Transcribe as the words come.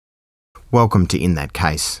Welcome to In That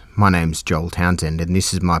Case. My name's Joel Townsend and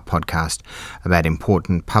this is my podcast about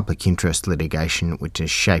important public interest litigation which has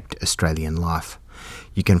shaped Australian life.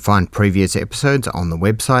 You can find previous episodes on the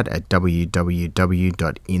website at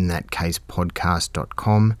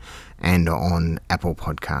www.inthatcasepodcast.com and on Apple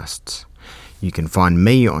Podcasts. You can find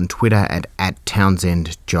me on Twitter at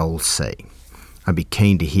 @TownsendJoelC. I'd be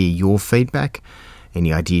keen to hear your feedback,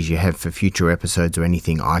 any ideas you have for future episodes or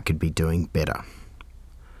anything I could be doing better.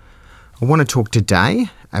 I want to talk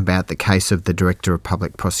today about the case of the Director of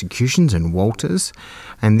Public Prosecutions and Walters,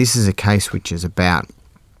 and this is a case which is about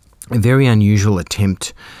a very unusual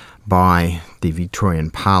attempt by the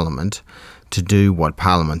Victorian Parliament to do what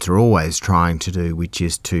parliaments are always trying to do, which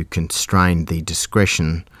is to constrain the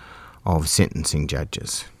discretion of sentencing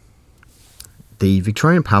judges. The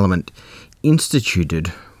Victorian Parliament instituted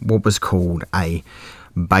what was called a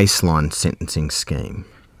baseline sentencing scheme,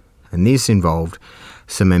 and this involved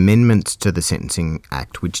some amendments to the Sentencing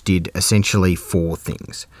Act which did essentially four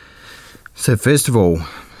things. So first of all,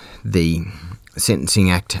 the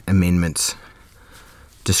Sentencing Act amendments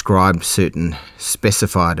described certain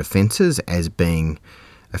specified offences as being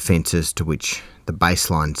offences to which the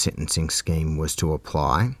baseline sentencing scheme was to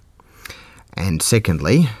apply. And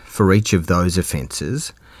secondly, for each of those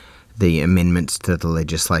offences, the amendments to the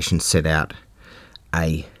legislation set out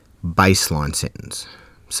a baseline sentence.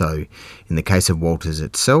 So in the case of Walters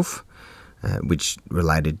itself, which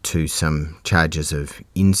related to some charges of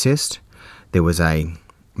incest, there was a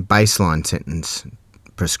baseline sentence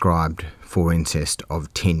prescribed for incest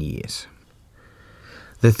of 10 years.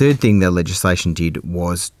 The third thing the legislation did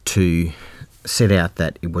was to set out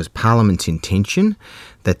that it was Parliament's intention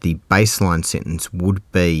that the baseline sentence would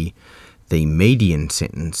be the median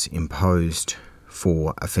sentence imposed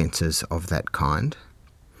for offences of that kind.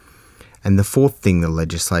 And the fourth thing the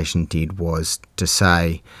legislation did was to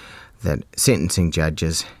say that sentencing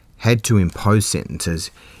judges had to impose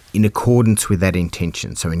sentences in accordance with that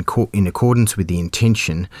intention. So in accordance with the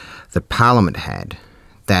intention that Parliament had,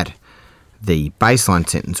 that the baseline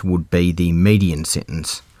sentence would be the median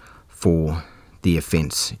sentence for the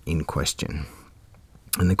offence in question.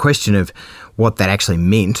 And the question of what that actually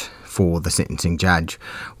meant for the sentencing judge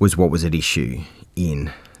was what was at issue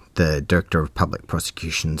in the Director of Public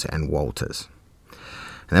Prosecutions and Walters.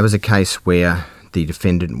 And that was a case where the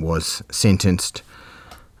defendant was sentenced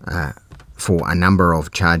for a number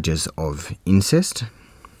of charges of incest,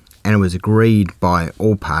 and it was agreed by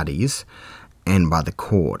all parties and by the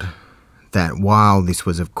court that while this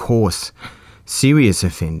was of course serious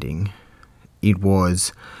offending, it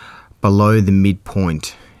was below the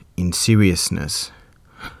midpoint in seriousness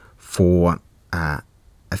for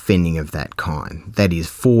offending of that kind. That is,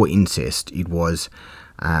 for incest, it was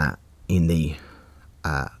in the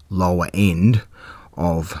lower end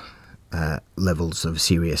of levels of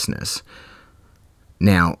seriousness.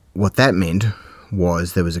 Now, what that meant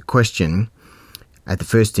was there was a question at the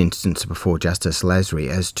first instance before Justice Lasry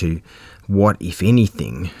as to what, if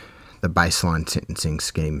anything, the baseline sentencing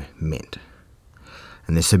scheme meant.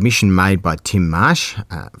 And the submission made by Tim Marsh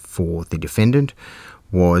for the defendant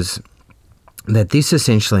was that this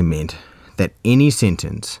essentially meant that any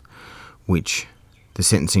sentence which the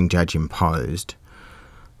sentencing judge imposed,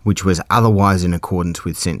 which was otherwise in accordance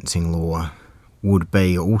with sentencing law, would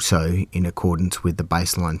be also in accordance with the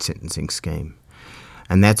baseline sentencing scheme.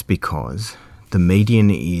 And that's because the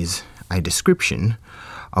median is a description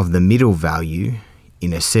of the middle value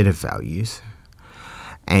in a set of values,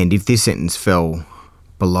 and if this sentence fell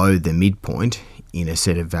below the midpoint in a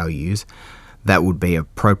set of values, that would be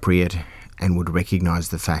appropriate and would recognise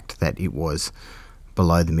the fact that it was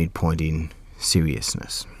below the midpoint in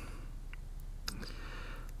seriousness.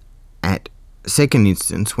 At second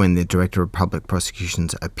instance, when the Director of Public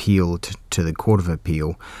Prosecutions appealed to the Court of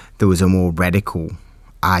Appeal, there was a more radical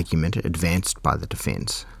argument advanced by the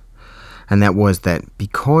defence, and that was that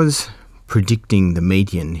because predicting the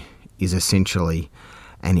median is essentially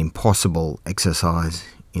an impossible exercise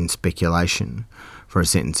in speculation for a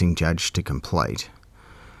sentencing judge to complete,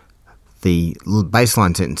 the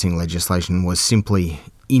baseline sentencing legislation was simply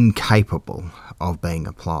incapable of being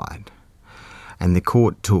applied. And the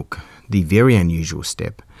court took the very unusual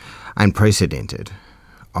step, unprecedented,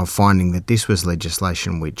 of finding that this was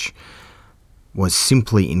legislation which was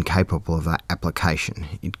simply incapable of application.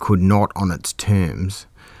 It could not, on its terms,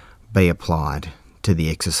 be applied to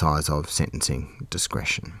the exercise of sentencing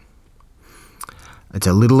discretion. It's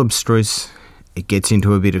a little abstruse, It gets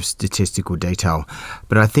into a bit of statistical detail,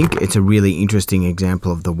 but I think it's a really interesting example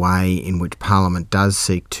of the way in which Parliament does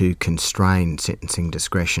seek to constrain sentencing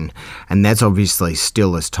discretion, and that's obviously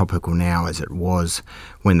still as topical now as it was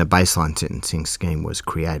when the baseline sentencing scheme was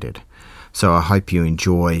created. So I hope you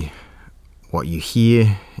enjoy what you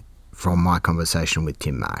hear from my conversation with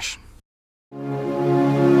Tim Marsh.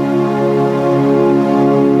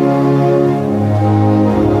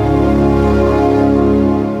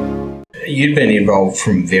 You'd been involved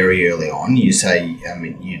from very early on. You say,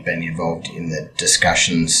 you'd been involved in the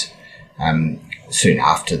discussions soon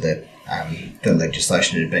after the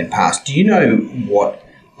legislation had been passed. Do you know what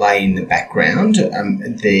lay in the background?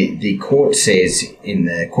 The court says in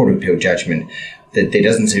the Court of Appeal judgment that there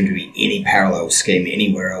doesn't seem to be any parallel scheme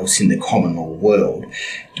anywhere else in the common law world.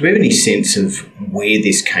 Do we have any sense of where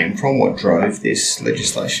this came from, what drove this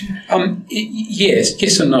legislation?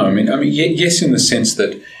 Yes and no. Yes, in the sense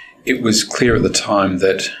that it was clear at the time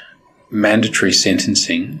that mandatory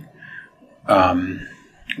sentencing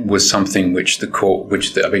was something which the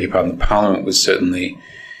Parliament was certainly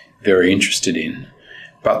very interested in,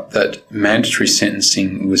 but that mandatory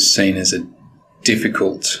sentencing was seen as a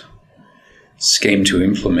difficult scheme to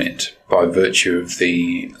implement by virtue of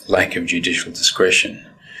the lack of judicial discretion.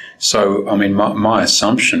 So, my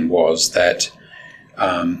assumption was that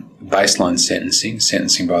baseline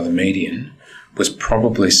sentencing by the median, was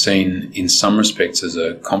probably seen in some respects as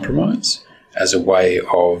a compromise, as a way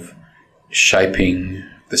of shaping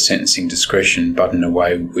the sentencing discretion, but in a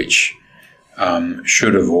way which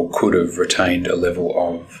should have or could have retained a level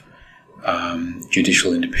of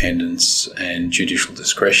judicial independence and judicial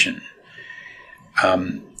discretion.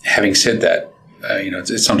 Having said that,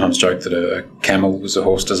 it's sometimes joked that a camel was a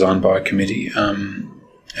horse designed by a committee,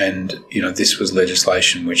 and this was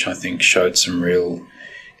legislation which I think showed some real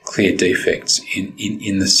clear defects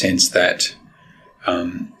in the sense that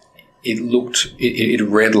it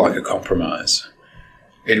read like a compromise.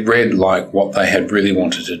 It read like what they had really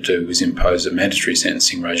wanted to do was impose a mandatory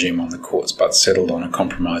sentencing regime on the courts, but settled on a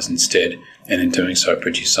compromise instead, and in doing so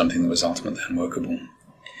produced something that was ultimately unworkable.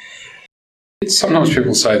 Sometimes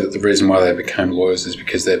people say that the reason why they became lawyers is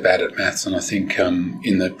because they're bad at maths, and I think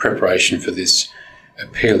in the preparation for this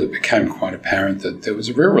appeal it became quite apparent that there was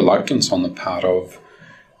a real reluctance on the part of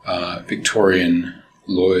Victorian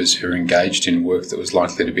lawyers who are engaged in work that was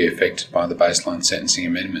likely to be affected by the baseline sentencing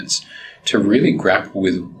amendments to really grapple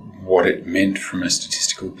with what it meant from a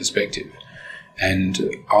statistical perspective.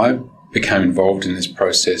 And I became involved in this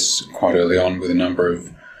process quite early on with a number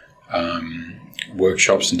of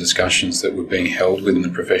workshops and discussions that were being held within the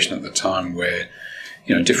profession at the time, where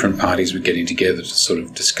different parties were getting together to sort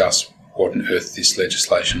of discuss what on earth this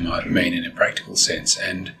legislation might mean in a practical sense.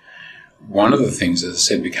 And one of the things, as I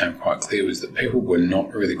said, became quite clear was that people were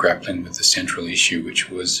not really grappling with the central issue,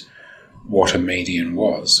 which was what a median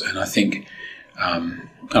was. And I think, and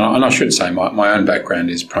I should say my own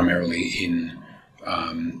background is primarily in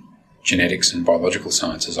genetics and biological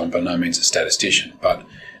sciences. I'm by no means a statistician, but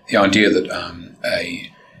the idea that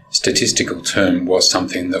a statistical term was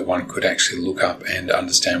something that one could actually look up and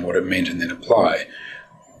understand what it meant and then apply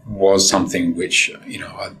was something which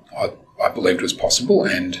I believed was possible.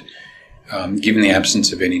 And given the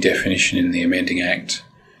absence of any definition in the amending act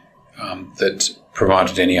that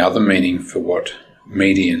provided any other meaning for what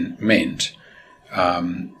median meant,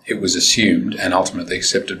 it was assumed and ultimately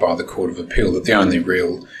accepted by the Court of Appeal that the only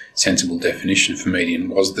real sensible definition for median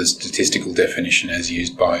was the statistical definition as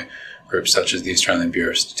used by groups such as the Australian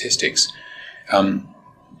Bureau of Statistics. And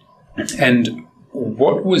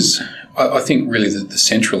what was, I think, really the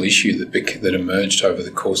central issue that emerged over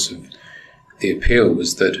the course of the appeal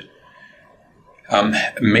was that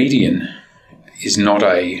median is not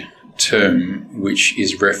a term which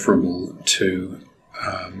is referable to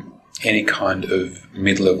any kind of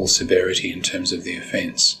mid-level severity in terms of the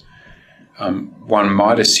offence. One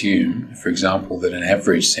might assume, for example, that an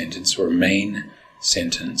average sentence or a mean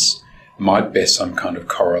sentence might bear some kind of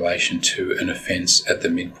correlation to an offence at the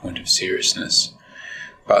midpoint of seriousness.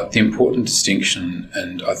 But the important distinction,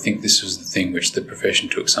 and I think this was the thing which the profession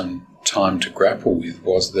took some time to grapple with,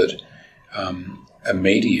 was that a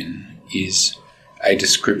median is a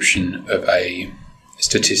description of a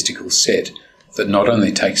statistical set that not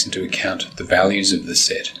only takes into account the values of the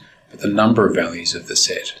set, but the number of values of the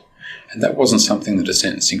set. And that wasn't something that a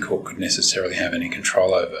sentencing court could necessarily have any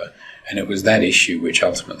control over. And it was that issue which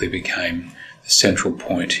ultimately became the central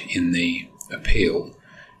point in the appeal,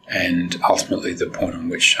 and ultimately the point on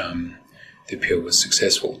which the appeal was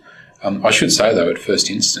successful. I should say, though, at first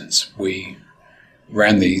instance, we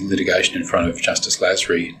ran the litigation in front of Justice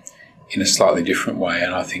Lasry in a slightly different way,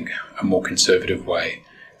 and I think a more conservative way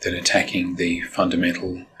than attacking the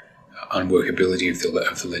fundamental unworkability of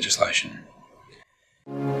the legislation.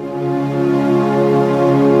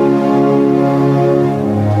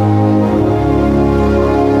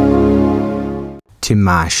 Tim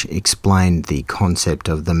Marsh explained the concept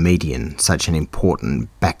of the median, such an important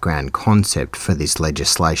background concept for this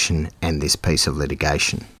legislation and this piece of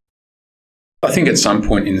litigation. I think at some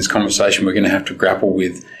point in this conversation we're going to have to grapple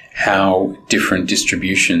with how different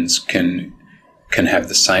distributions can have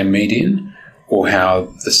the same median, or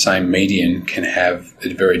how the same median can have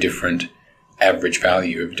a very different average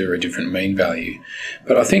value, a very different mean value.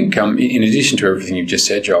 But I think in addition to everything you've just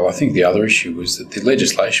said, Joel, I think the other issue was that the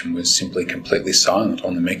legislation was simply completely silent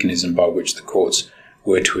on the mechanism by which the courts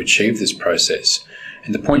were to achieve this process.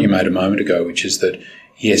 And the point you made a moment ago, which is that,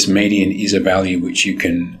 yes, median is a value which you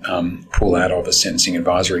can pull out of a Sentencing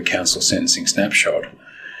Advisory Council sentencing snapshot.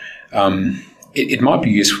 It might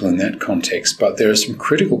be useful in that context, but there are some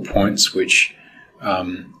critical points which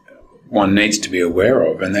one needs to be aware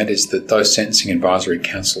of, and that is that those Sentencing Advisory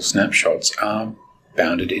Council snapshots are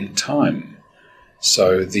bounded in time.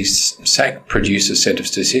 So the SAC produce a set of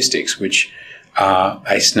statistics which are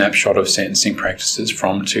a snapshot of sentencing practices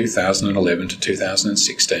from 2011 to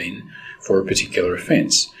 2016 for a particular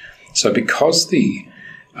offence. So because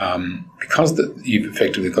you've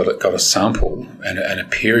effectively got a sample and a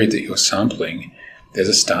period that you're sampling, there's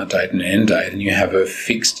a start date and an end date, and you have a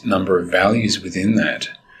fixed number of values within that.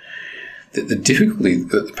 The difficulty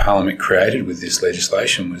that the Parliament created with this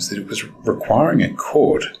legislation was that it was requiring a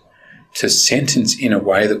court to sentence in a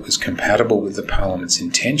way that was compatible with the Parliament's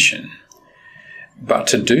intention, but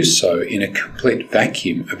to do so in a complete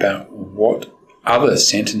vacuum about what other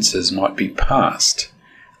sentences might be passed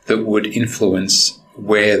that would influence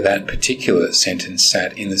where that particular sentence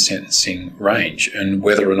sat in the sentencing range and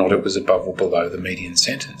whether or not it was above or below the median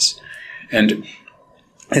sentence. And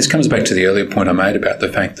this comes back to the earlier point I made about the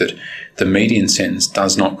fact that the median sentence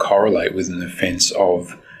does not correlate with an offence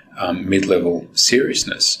of mid-level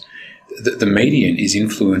seriousness. The median is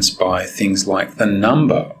influenced by things like the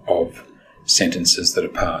number of sentences that are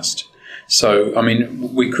passed. So, I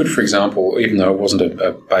mean, we could, for example, even though it wasn't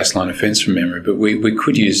a baseline offence from memory, but we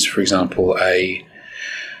could use, for example, an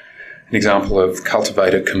example of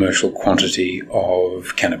cultivated commercial quantity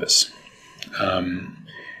of cannabis.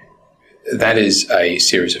 That is a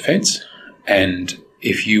serious offence, and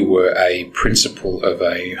if you were a principal of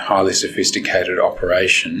a highly sophisticated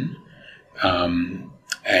operation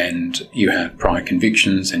and you had prior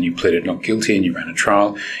convictions and you pleaded not guilty and you ran a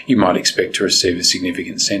trial, you might expect to receive a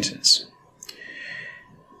significant sentence.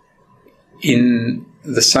 In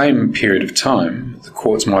the same period of time, the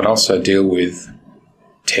courts might also deal with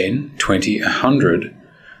 10, 20, 100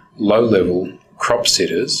 low-level crop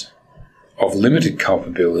sitters of limited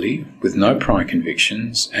culpability with no prior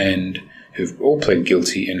convictions and who've all pled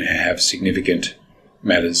guilty and have significant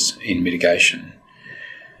matters in mitigation.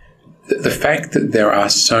 The fact that there are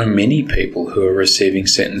so many people who are receiving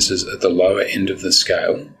sentences at the lower end of the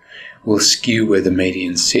scale will skew where the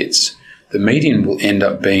median sits. The median will end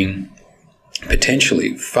up being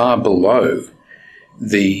potentially far below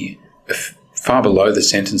the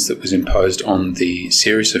sentence that was imposed on the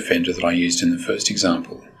serious offender that I used in the first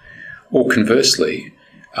example. Or conversely,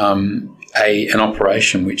 an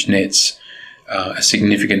operation which nets a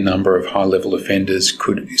significant number of high-level offenders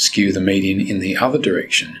could skew the median in the other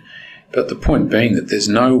direction. But the point being that there's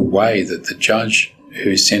no way that the judge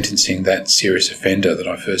who's sentencing that serious offender that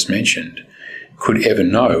I first mentioned could ever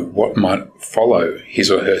know what might follow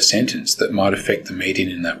his or her sentence that might affect the median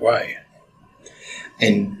in that way.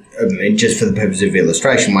 And just for the purpose of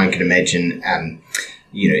illustration, one can imagine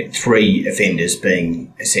 3 offenders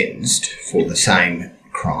being sentenced for the same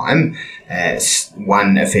crime.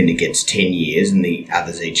 One offender gets 10 years and the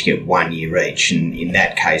others each get 1 year each. And in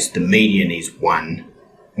that case, the median is one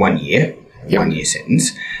year, Yep. 1 year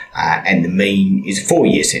sentence, and the mean is a 4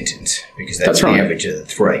 year sentence because that's the right. average of the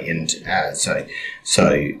 3. And so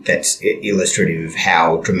that's illustrative of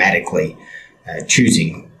how dramatically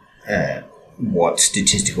choosing what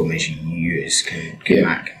statistical measure you use can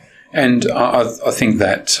mark. And I think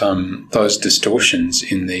that those distortions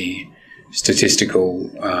in the statistical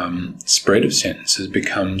spread of sentences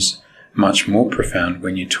becomes much more profound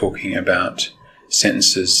when you're talking about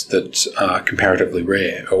sentences that are comparatively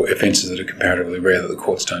rare, or offences that are comparatively rare that the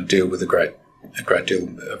courts don't deal with a great deal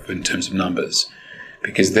of in terms of numbers,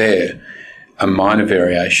 because there a minor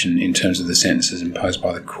variation in terms of the sentences imposed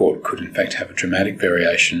by the court could in fact have a dramatic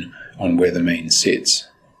variation on where the mean sits.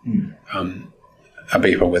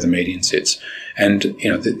 Where the median sits. And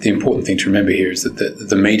the important thing to remember here is that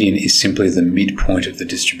the median is simply the midpoint of the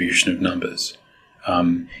distribution of numbers.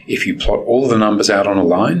 If you plot all of the numbers out on a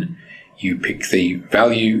line, you pick the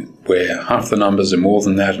value where half the numbers are more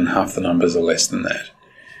than that and half the numbers are less than that.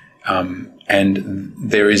 And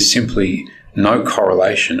there is simply no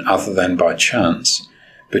correlation other than by chance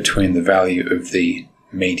between the value of the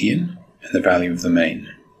median and the value of the mean.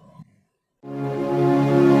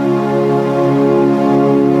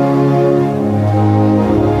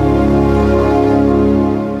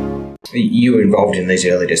 You were involved in these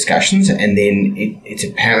early discussions, and then it's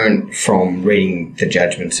apparent from reading the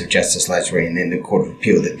judgments of Justice Lasry and then the Court of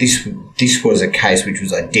Appeal that this was a case which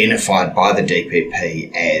was identified by the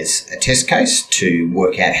DPP as a test case to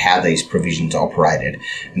work out how these provisions operated.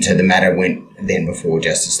 And so the matter went then before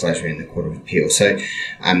Justice Lasry and the Court of Appeal. So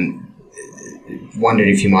wondered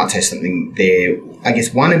if you might say something there, I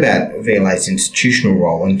guess, one, about VLA's institutional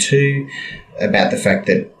role, and two, about the fact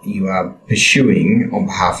that you are pursuing, on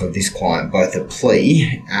behalf of this client, both a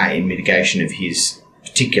plea in mitigation of his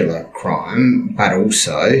particular crime, but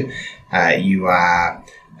also you are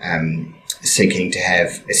seeking to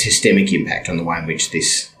have a systemic impact on the way in which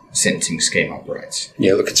this sentencing scheme operates.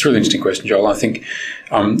 Yeah, look, it's a really interesting question, Joel. I think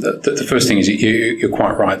the first thing is you're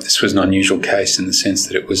quite right. This was an unusual case in the sense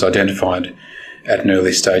that it was identified at an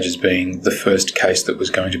early stage as being the first case that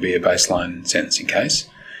was going to be a baseline sentencing case.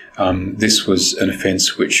 This was an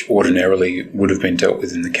offence which ordinarily would have been dealt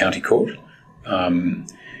with in the county court. And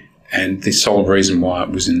the sole reason why it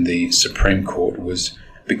was in the Supreme Court was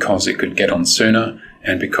because it could get on sooner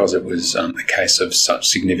and because it was a case of such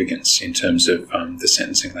significance in terms of the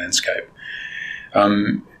sentencing landscape.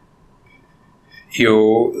 The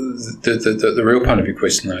real part of your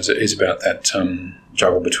question, though, is about that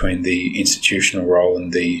juggle between the institutional role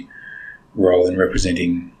and the role in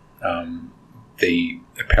representing the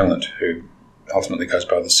appellant, who ultimately goes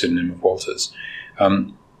by the pseudonym of Walters.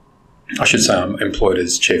 I should say I'm employed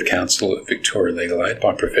as Chief Counsel at Victoria Legal Aid.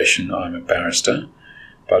 By profession, I'm a barrister,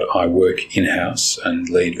 but I work in-house and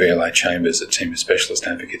lead VLA chambers, a team of specialist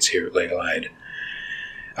advocates here at Legal Aid.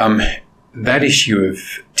 That issue of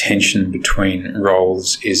tension between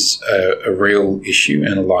roles is a real issue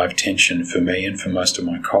and a live tension for me and for most of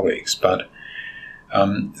my colleagues, but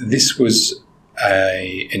this was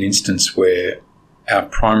an instance where our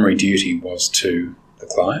primary duty was to the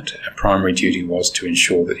client. Our primary duty was to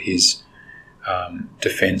ensure that his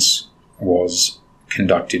defence was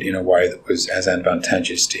conducted in a way that was as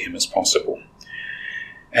advantageous to him as possible.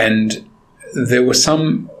 And there were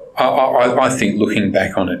some, I think, looking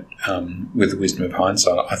back on it with the wisdom of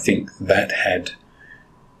hindsight, I think that had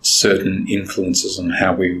certain influences on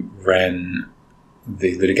how we ran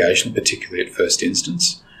the litigation, particularly at first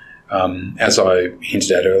instance. As I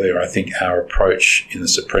hinted at earlier, I think our approach in the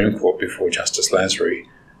Supreme Court before Justice Lasry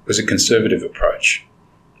was a conservative approach.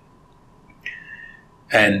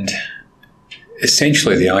 And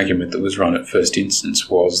essentially the argument that was run at first instance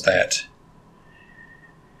was that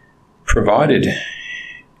provided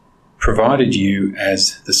you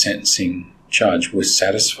as the sentencing judge was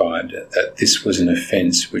satisfied that this was an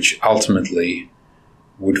offence which ultimately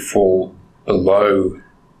would fall below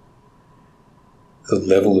the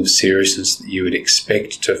level of seriousness that you would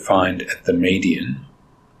expect to find at the median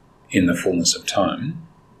in the fullness of time,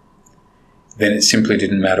 then it simply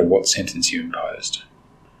didn't matter what sentence you imposed.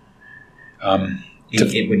 When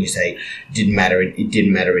you say it didn't matter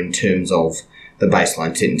in terms of the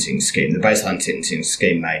baseline sentencing scheme. The baseline sentencing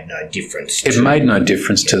scheme made no difference. It made no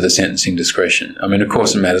difference to the sentencing discretion. I mean, of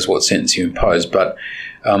course it matters what sentence you impose, but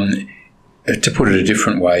to put it a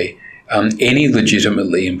different way, any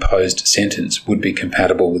legitimately imposed sentence would be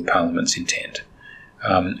compatible with Parliament's intent.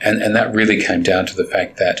 And that really came down to the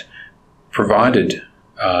fact that provided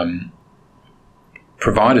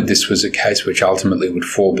this was a case which ultimately would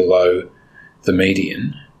fall below the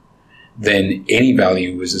median, then any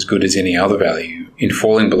value was as good as any other value in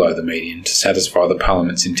falling below the median to satisfy the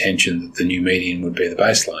Parliament's intention that the new median would be the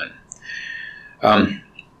baseline.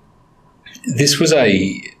 This was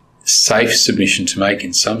a safe submission to make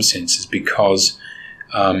in some senses because,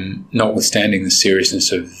 notwithstanding the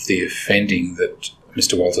seriousness of the offending that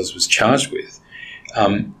Mr. Walters was charged with,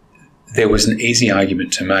 there was an easy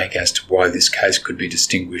argument to make as to why this case could be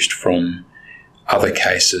distinguished from other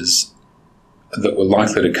cases that were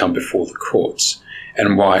likely to come before the courts,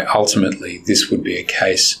 and why ultimately this would be a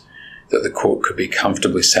case that the court could be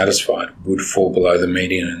comfortably satisfied would fall below the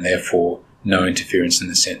median, and therefore no interference in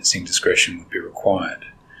the sentencing discretion would be required.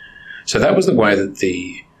 So that was the way that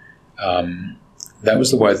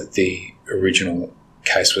the original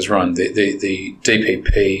case was run. The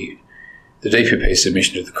DPP the DPP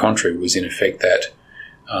submission to the contrary was in effect that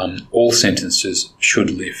all sentences should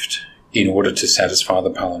lift in order to satisfy the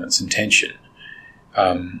Parliament's intention.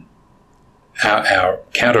 Our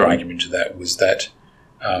counter-argument to that was that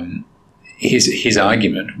his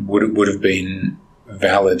argument would have been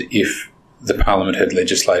valid if the Parliament had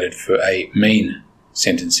legislated for a mean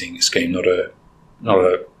sentencing scheme, not a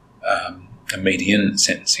median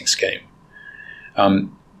sentencing scheme.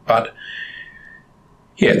 But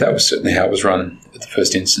yeah, that was certainly how it was run at the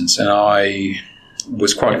first instance, and I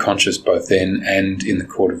was quite conscious both then and in the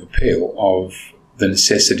Court of Appeal of the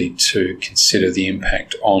necessity to consider the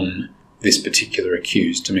impact on this particular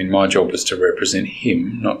accused. I mean, my job was to represent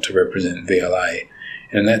him, not to represent VLA,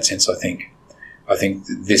 and in that sense, I think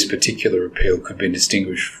this particular appeal could be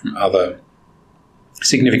distinguished from other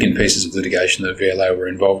significant pieces of litigation that VLA were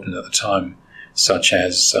involved in at the time, such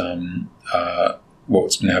as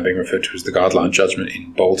what's now being referred to as the guideline judgment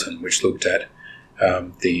in Bolton, which looked at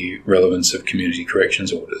the relevance of community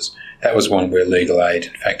corrections orders. That was one where legal aid,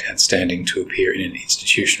 in fact, had standing to appear in an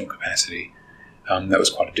institutional capacity. That was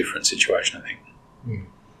quite a different situation, I think. Mm.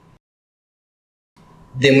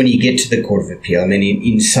 Then when you get to the Court of Appeal, I mean,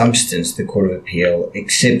 in substance, the Court of Appeal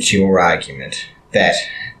accepts your argument that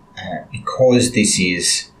because this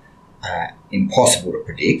is impossible to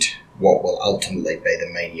predict what will ultimately be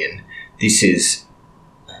the median, this is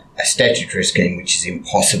a statutory scheme which is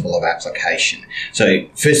impossible of application. So,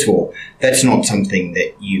 first of all, that's not something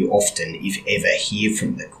that you often, if ever, hear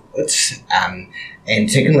from the courts.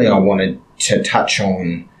 And secondly, I wanted to touch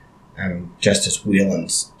on Justice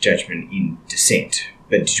Whelan's judgment in dissent.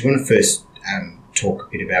 But did you want to first talk a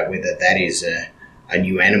bit about whether that is a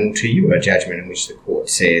new animal to you, a judgment in which the court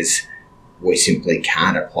says we simply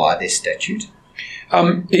can't apply this statute?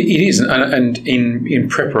 It is, and in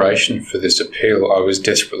preparation for this appeal, I was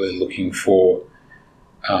desperately looking for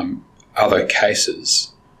other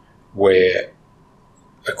cases where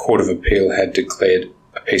a Court of Appeal had declared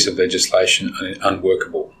a piece of legislation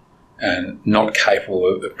unworkable and not capable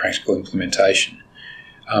of practical implementation.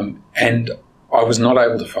 And I was not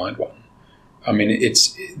able to find one. I mean,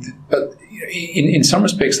 but in some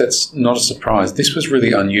respects, that's not a surprise. This was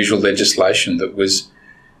really unusual legislation that was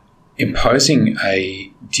imposing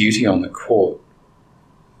a duty on the court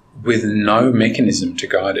with no mechanism to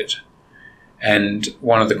guide it. And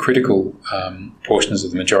one of the critical portions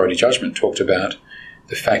of the majority judgment talked about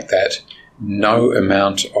the fact that no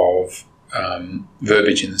amount of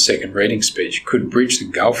verbiage in the second reading speech could bridge the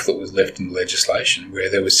gulf that was left in the legislation, where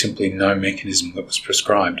there was simply no mechanism that was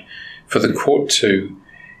prescribed. For the court to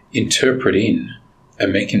interpret in a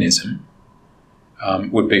mechanism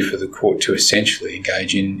would be for the court to essentially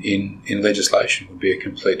engage in legislation, would be a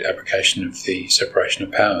complete abrogación of the separation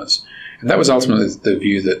of powers. And that was ultimately the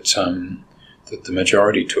view that that the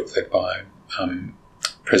majority took, led by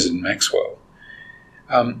President Maxwell.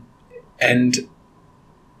 And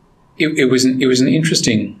it was an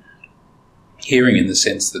interesting hearing in the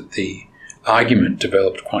sense that the argument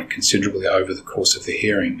developed quite considerably over the course of the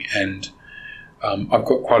hearing, and I've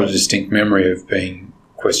got quite a distinct memory of being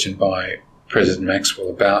questioned by President Maxwell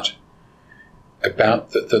about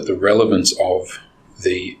the relevance of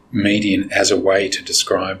the median as a way to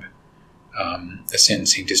describe a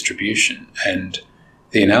sentencing distribution. And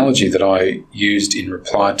the analogy that I used in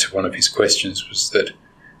reply to one of his questions was that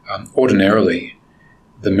ordinarily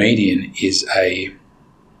the median is a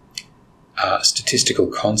statistical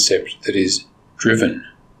concept that is driven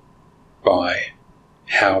by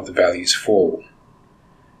how the values fall.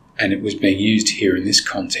 And it was being used here in this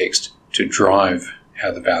context to drive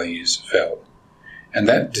how the values fell. And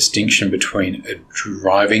that distinction between a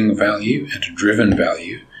driving value and a driven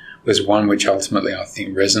value was one which ultimately I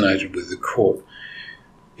think resonated with the court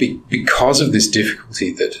because of this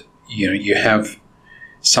difficulty that, you have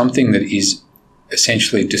something that is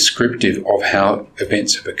essentially descriptive of how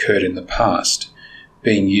events have occurred in the past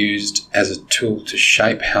being used as a tool to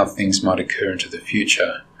shape how things might occur into the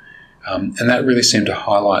future. And that really seemed to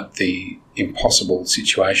highlight the impossible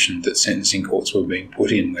situation that sentencing courts were being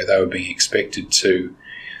put in, where they were being expected to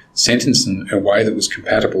sentence in a way that was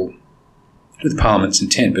compatible with Parliament's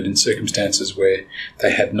intent, but in circumstances where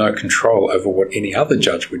they had no control over what any other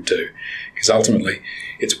judge would do. Because ultimately,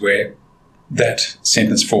 it's where that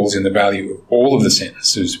sentence falls in the value of all of the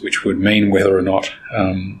sentences, which would mean whether or not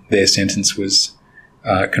their sentence was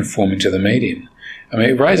conforming to the median. I mean,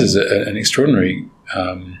 it raises an extraordinary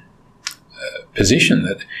position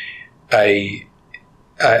that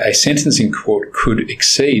a sentencing court could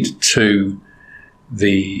accede to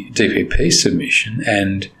the DPP submission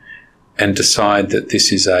and decide that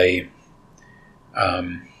this is that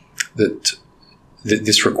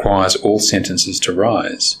this requires all sentences to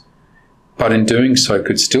rise, but in doing so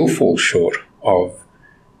could still fall short of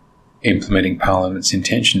implementing Parliament's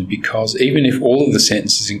intention, because even if all of the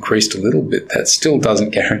sentences increased a little bit, that still doesn't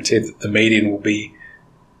guarantee that the median will be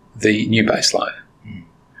the new baseline.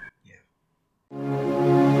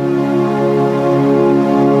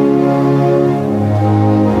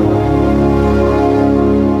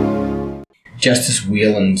 Justice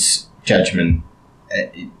Whelan's judgment,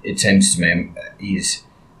 it seems to me, is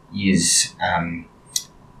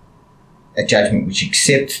a judgment which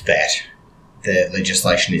accepts that the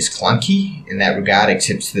legislation is clunky in that regard,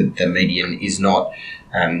 accepts that the median is not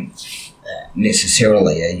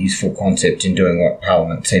necessarily a useful concept in doing what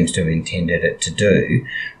Parliament seems to have intended it to do,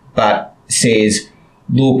 but says,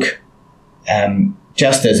 look,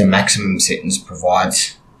 just as a maximum sentence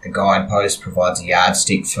provides a guidepost, provides a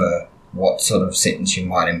yardstick for what sort of sentence you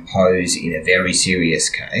might impose in a very serious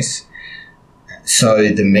case, so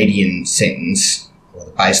the median sentence or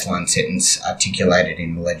the baseline sentence articulated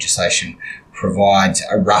in the legislation provides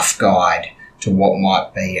a rough guide to what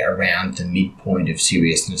might be around the midpoint of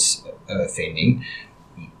seriousness of offending,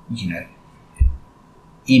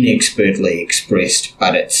 inexpertly expressed,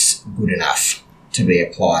 but it's good enough to be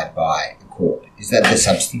applied by a court. Is that the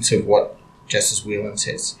substance of what Justice Whelan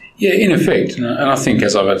says? Yeah, in effect, and I think,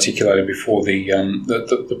 as I've articulated before,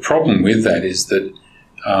 the problem with that is that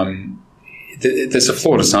there's a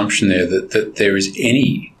flawed assumption there that there is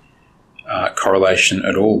any correlation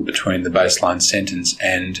at all between the baseline sentence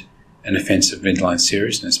and an offence of midline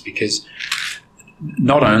seriousness, because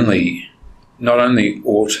not only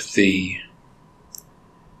ought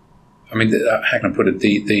how can I put it,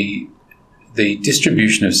 the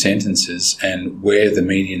distribution of sentences and where the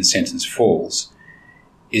median sentence falls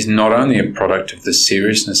is not only a product of the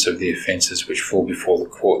seriousness of the offences which fall before the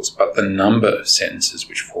courts, but the number of sentences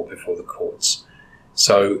which fall before the courts.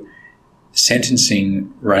 So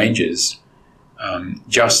sentencing ranges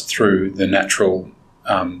just through the natural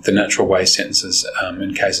way sentences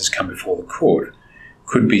in cases come before the court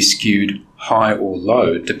could be skewed high or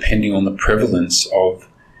low depending on the prevalence of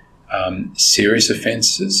serious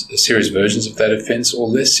offences, serious versions of that offence, or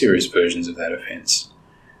less serious versions of that offence.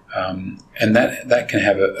 And that can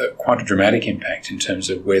have quite a dramatic impact in terms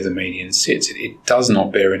of where the median sits. It does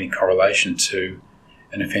not bear any correlation to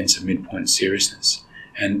an offence of midpoint seriousness.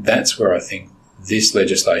 And that's where I think this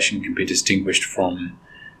legislation can be distinguished from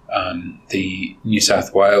the New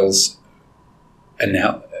South Wales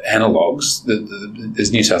analogues.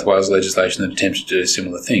 There's New South Wales legislation that attempted to do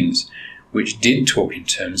similar things, which did talk in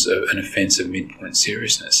terms of an offence of midpoint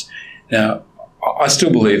seriousness. Now, I still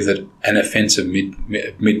believe that an offence of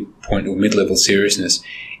midpoint or mid-level seriousness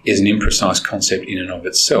is an imprecise concept in and of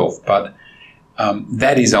itself, but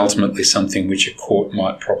that is ultimately something which a court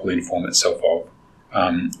might properly inform itself of.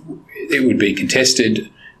 It would be contested,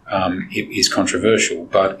 it is controversial,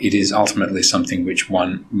 but it is ultimately something which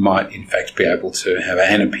one might in fact be able to have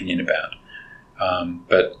an opinion about.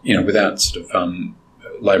 But without sort of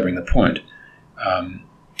labouring the point,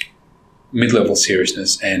 mid-level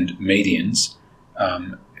seriousness and medians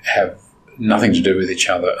have nothing to do with each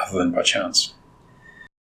other than by chance.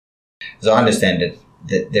 As I understand it,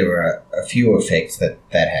 that there are a few effects that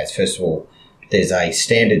has. First of all, there's a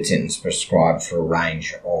standard sentence prescribed for a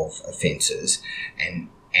range of offences, and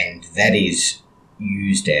that is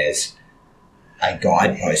used as a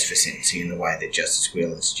guidepost for sentencing in the way that Justice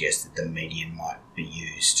Whelan suggested the median might be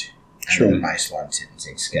used under the baseline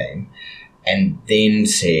sentencing scheme, and then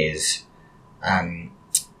says,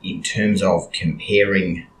 in terms of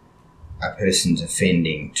comparing a person's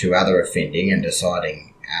offending to other offending and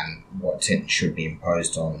deciding what sentence should be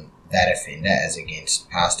imposed on that offender as against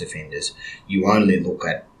past offenders, you only look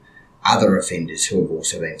at other offenders who have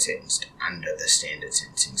also been sentenced under the standard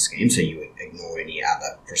sentencing scheme, so you ignore any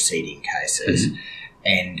other preceding cases. Mm-hmm.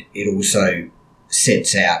 And it also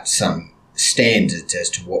sets out some standards as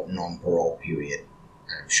to what non-parole period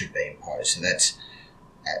should be imposed. So that's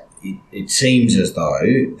it seems as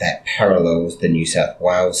though that parallels the New South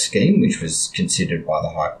Wales scheme, which was considered by the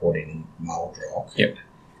High Court in Muldrock. Yep.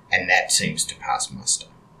 And that seems to pass muster.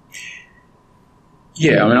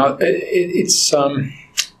 Yeah, it's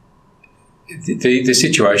the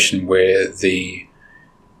situation where the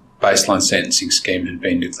baseline sentencing scheme had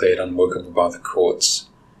been declared unworkable by the courts.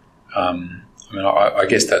 I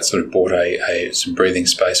guess that sort of bought some breathing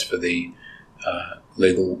space for the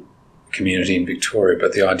legal community in Victoria,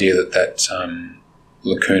 but the idea that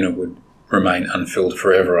lacuna would remain unfilled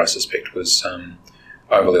forever, I suspect, was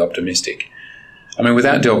overly optimistic.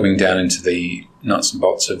 Without delving down into the nuts and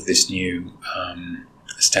bolts of this new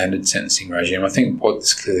standard sentencing regime. I think what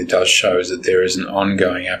this clearly does show is that there is an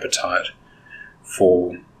ongoing appetite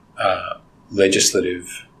for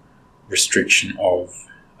legislative restriction of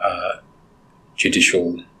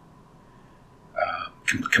judicial,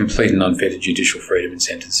 complete and unfettered judicial freedom in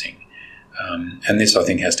sentencing. And this, I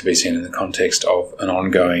think, has to be seen in the context of an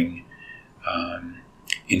ongoing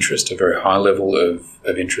interest, a very high level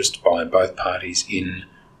of interest by both parties in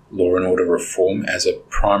law and order reform as a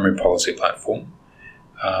primary policy platform,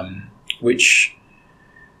 which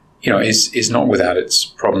is not without its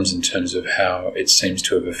problems in terms of how it seems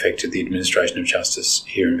to have affected the administration of justice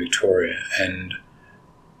here in Victoria. And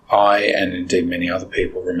I, and indeed many other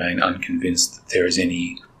people, remain unconvinced that there is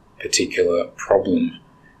any particular problem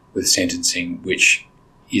with sentencing which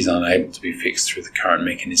is unable to be fixed through the current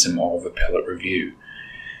mechanism of appellate review.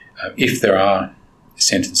 If there are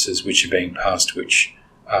sentences which are being passed which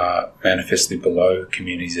are manifestly below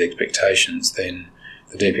community's expectations, then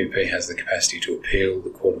the DPP has the capacity to appeal.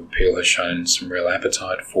 The Court of Appeal has shown some real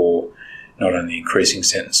appetite for not only increasing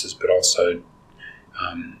sentences but also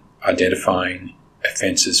identifying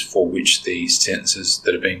offences for which the sentences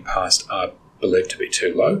that are being passed are believed to be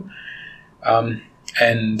too low.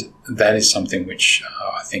 And that is something which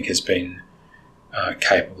I think has been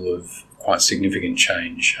capable of quite significant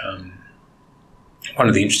change. One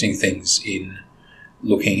of the interesting things in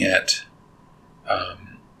looking at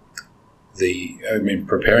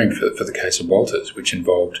preparing for the case of Walters, which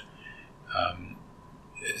involved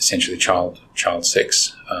essentially child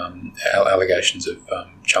sex, allegations of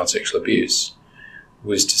child sexual abuse,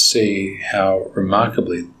 was to see how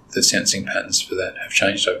remarkably the sentencing patterns for that have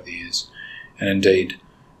changed over the years. And indeed,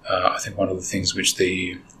 I think one of the things which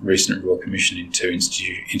the recent Royal Commission into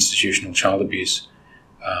institutional child abuse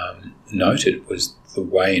noted was the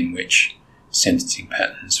way in which sentencing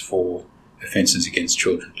patterns for offences against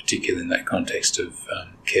children, particularly in that context of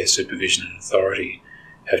care, supervision and authority,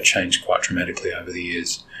 have changed quite dramatically over the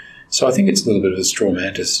years. So I think it's a little bit of a straw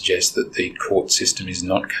man to suggest that the court system is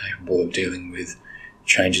not capable of dealing with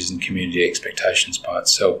changes in community expectations by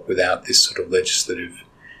itself without this sort of legislative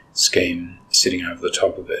scheme sitting over the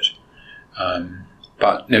top of it.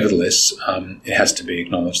 But nevertheless, it has to be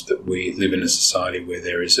acknowledged that we live in a society where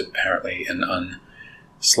there is apparently an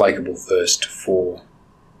unslakable thirst for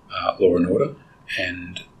law and order,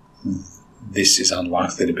 and this is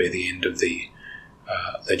unlikely to be the end of the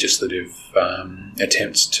legislative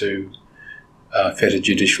attempts to fetter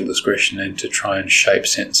judicial discretion and to try and shape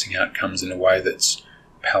sentencing outcomes in a way that's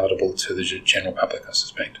palatable to the general public, I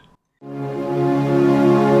suspect.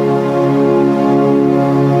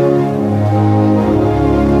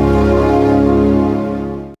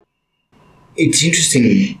 It's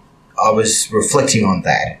interesting. I was reflecting on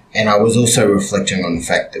that, and I was also reflecting on the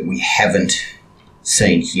fact that we haven't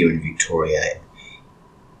seen here in Victoria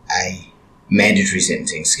a mandatory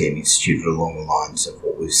sentencing scheme instituted along the lines of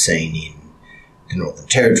what we've seen in the Northern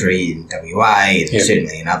Territory, in WA, and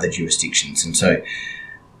certainly in other jurisdictions. And so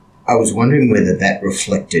I was wondering whether that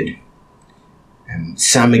reflected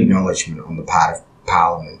some acknowledgement on the part of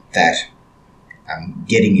Parliament that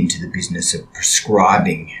getting into the business of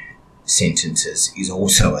prescribing sentences is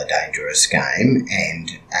also a dangerous game,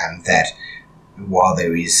 and that while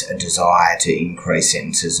there is a desire to increase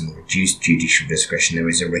sentences and reduce judicial discretion, there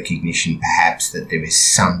is a recognition perhaps that there is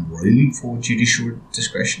some room for judicial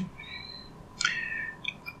discretion.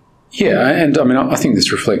 Yeah, and I mean, I think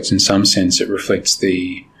this reflects, in some sense, it reflects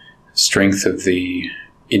the strength of the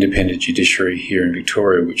independent judiciary here in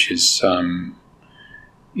Victoria, which is, I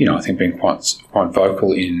think, been quite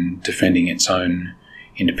vocal in defending its own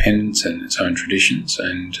independence and its own traditions,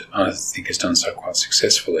 and I think has done so quite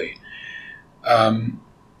successfully.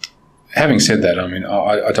 Having said that, I mean,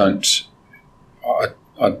 I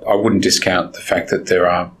wouldn't discount the fact that there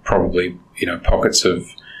are probably pockets of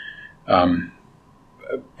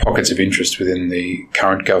interest within the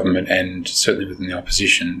current government and certainly within the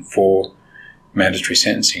opposition for mandatory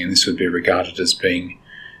sentencing, and this would be regarded as being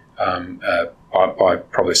by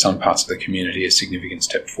probably some parts of the community a significant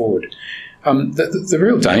step forward. The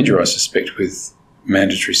real danger, I suspect, with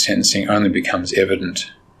mandatory sentencing only becomes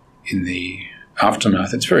evident in the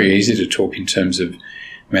aftermath. It's very easy to talk in terms of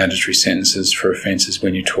mandatory sentences for offences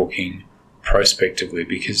when you're talking prospectively,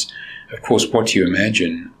 because, of course, what you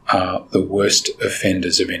imagine are the worst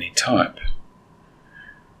offenders of any type.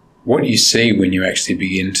 What you see when you actually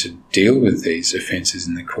begin to deal with these offences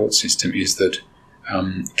in the court system is that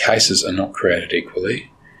cases are not created equally.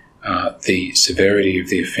 The severity of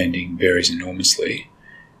the offending varies enormously,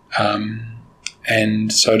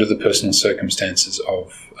 and so do the personal circumstances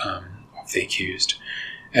of the accused.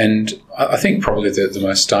 And I think probably the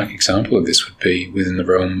most stark example of this would be within the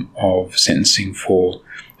realm of sentencing for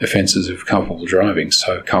offences of culpable driving.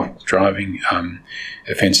 So culpable driving,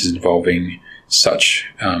 offences involving such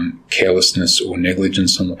carelessness or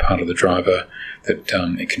negligence on the part of the driver that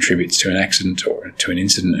it contributes to an accident or to an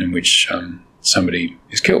incident in which somebody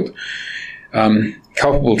is killed.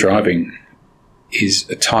 Culpable driving is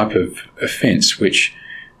a type of offence which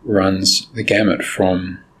runs the gamut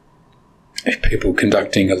from people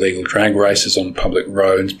conducting illegal drag races on public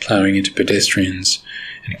roads, ploughing into pedestrians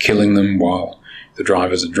and killing them while the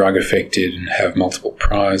drivers are drug affected and have multiple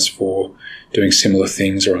priors for doing similar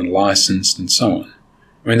things or unlicensed and so on.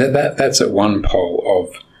 I mean, that's at one pole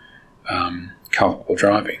of culpable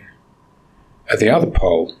driving. At the other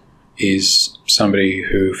pole is somebody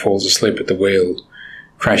who falls asleep at the wheel,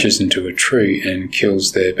 crashes into a tree and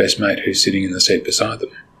kills their best mate who's sitting in the seat beside them.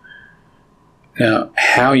 Now,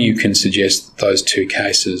 how you can suggest that those two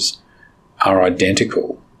cases are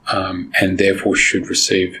identical and therefore should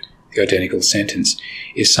receive the identical sentence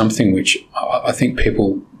is something which I think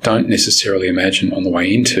people don't necessarily imagine on the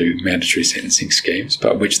way into mandatory sentencing schemes,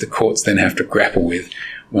 but which the courts then have to grapple with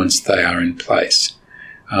once they are in place.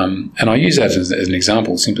 And I use that as an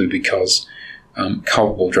example simply because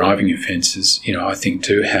culpable driving offences, I think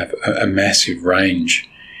do have a massive range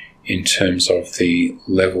in terms of the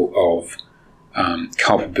level of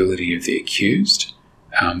culpability of the accused,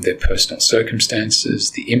 their personal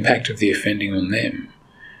circumstances, the impact of the offending on them.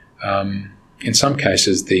 In some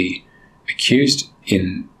cases, the accused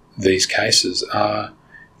in these cases are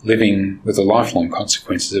living with the lifelong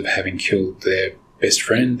consequences of having killed their best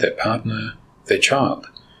friend, their partner, their child.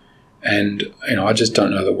 And, I just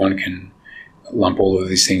don't know that one can lump all of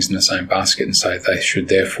these things in the same basket and say they should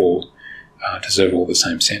therefore deserve all the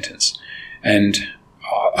same sentence. And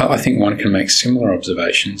I think one can make similar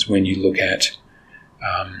observations when you look at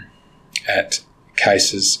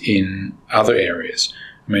cases in other areas.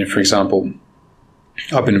 I mean, for example,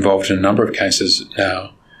 I've been involved in a number of cases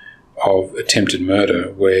now of attempted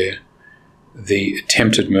murder where the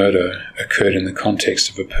attempted murder occurred in the context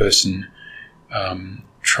of a person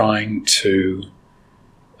trying to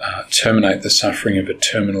terminate the suffering of a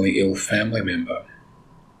terminally ill family member.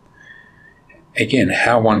 Again,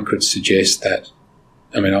 how one could suggest that,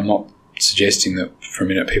 I'm not suggesting that for a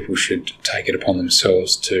minute people should take it upon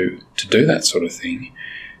themselves to do that sort of thing,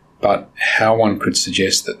 but how one could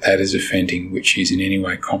suggest that that is offending which is in any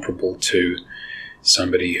way comparable to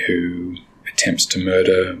somebody who attempts to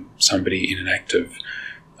murder somebody in an act of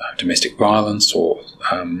domestic violence or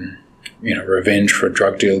revenge for a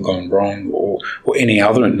drug deal gone wrong or any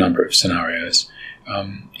other number of scenarios.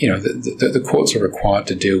 The courts are required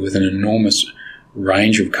to deal with an enormous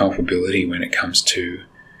range of culpability when it comes to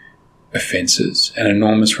offences, an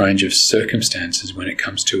enormous range of circumstances when it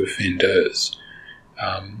comes to offenders.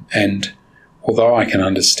 And although I can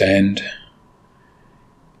understand,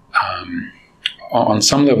 on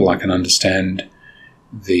some level I can understand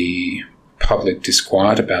the public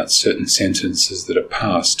disquiet about certain sentences that are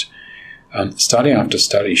passed, study after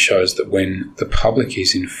study shows that when the public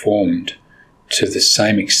is informed to the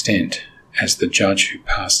same extent as the judge who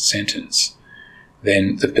passed sentence,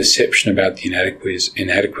 then the perception about the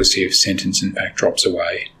inadequacy of sentence in fact drops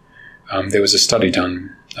away. There was a study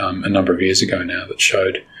done a number of years ago now that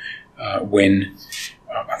showed when,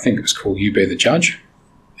 I think it was called You Be the Judge,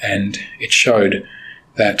 and it showed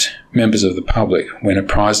that members of the public, when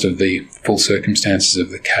apprised of the full circumstances of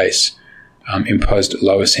the case, imposed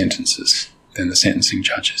lower sentences than the sentencing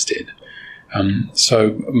judges did.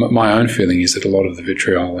 So my own feeling is that a lot of the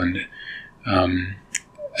vitriol and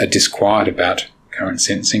a disquiet about current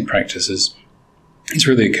sentencing practices is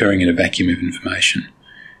really occurring in a vacuum of information,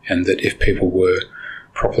 and that if people were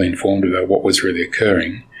properly informed about what was really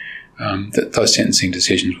occurring, that those sentencing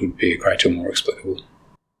decisions would be a great deal more explicable.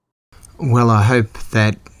 Well, I hope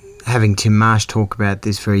that having Tim Marsh talk about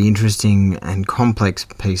this very interesting and complex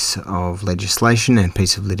piece of legislation and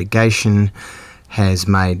piece of litigation has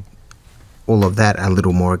made all of that a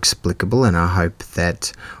little more explicable, and I hope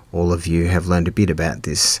that all of you have learned a bit about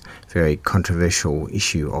this very controversial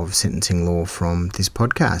issue of sentencing law from this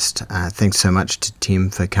podcast. Thanks so much to Tim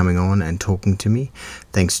for coming on and talking to me.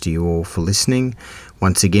 Thanks to you all for listening.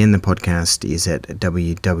 Once again, the podcast is at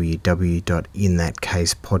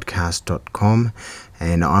www.inthatcasepodcast.com,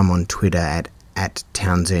 and I'm on Twitter at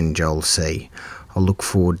TownsendJoelC. I'll look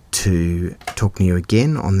forward to talking to you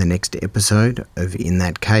again on the next episode of In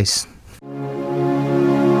That Case.